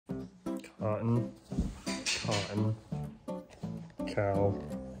cotton, cow,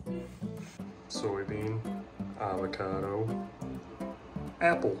 soybean, avocado,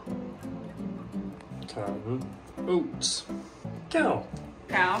 apple, cotton, oats, cow.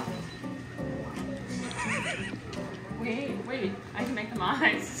 Cow. Wait, I can make them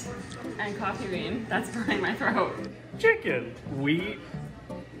eyes. And coffee bean. That's burning my throat. Chicken, wheat,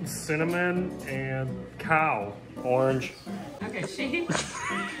 cinnamon, and cow. Orange. Okay, sheep.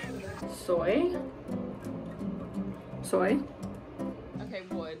 Soy. Okay,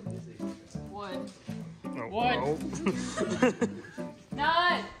 wood. Oh, Wood. oh.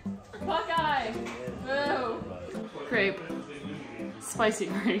 Nut! Buckeye! Boo! Grape. Spicy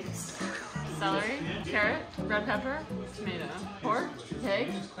grapes. Celery, carrot, red pepper, tomato, pork, pig,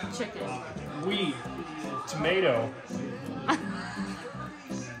 chicken. Wheat, tomato,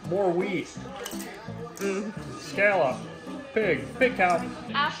 more wheat, scallop, pig cow,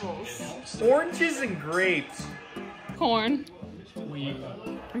 Apples. oranges and grapes. Corn. Wheat.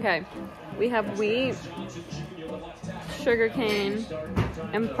 Okay, we have wheat, sugarcane,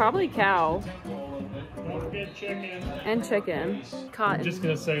 and probably cow. Don't forget chicken. And chicken. Cotton. I'm just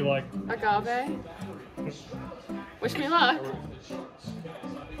gonna say like Agave. Wish me luck.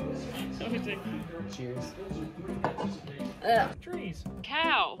 cheers. Trees.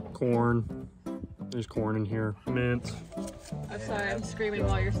 Cow. Corn. There's corn in here. Mint. I'm sorry, I'm screaming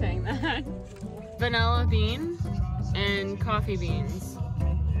while you're saying that. Vanilla bean and coffee beans.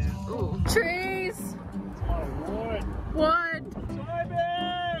 Ooh. Trees. Wood. Wood.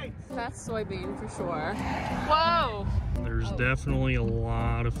 Soybean. That's soybean for sure. Whoa. There's definitely a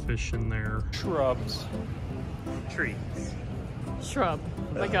lot of fish in there. Shrubs. Trees. Shrub.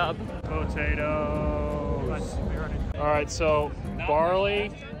 Like a Potatoes. All right, so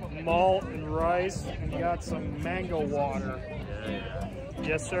barley, malt, and rice, and you got some mango water.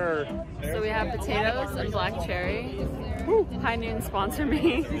 Yes, sir. So we have potatoes and black cherry. Woo. High Noon sponsor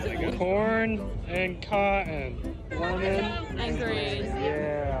me. Corn and cotton. Lemon. And green.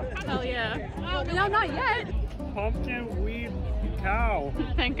 Yeah. Hell yeah. No, not yet. Pumpkin, wheat, cow.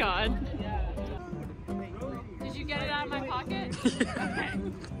 Thank God. Did you get it out of my pocket? Okay.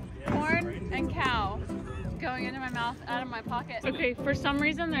 Corn and cow going into my mouth, out of my pocket. Okay, for some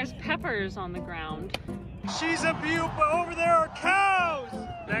reason there's peppers on the ground. She's a beaut, but over there are cows.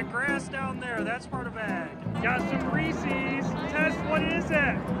 That grass down there, that's part of bag. Got some Reese's. Tess, what is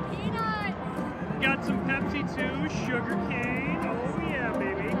it? Peanut. Got some Pepsi too, sugar cane. Oh yeah,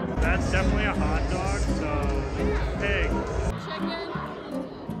 baby. That's definitely a hot dog, so pig. Chicken.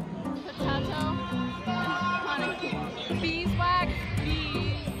 Potato. Honey. Beeswax.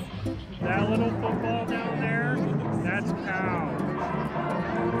 Bees. That little football down there, that's cow.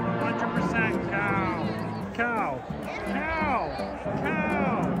 100% cow. Cow. Cow.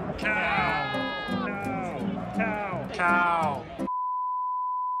 Cow. Cow. Cow. Cow.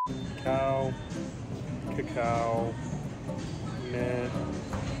 Cow. Cacao. Mint.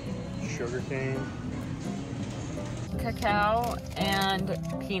 Sugarcane. Cacao and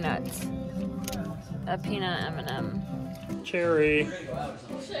peanuts. A peanut M&M. Cherry.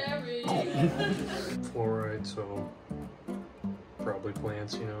 Cherry. Fluoride, so probably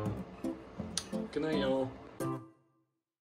plants, you know. Good night, y'all.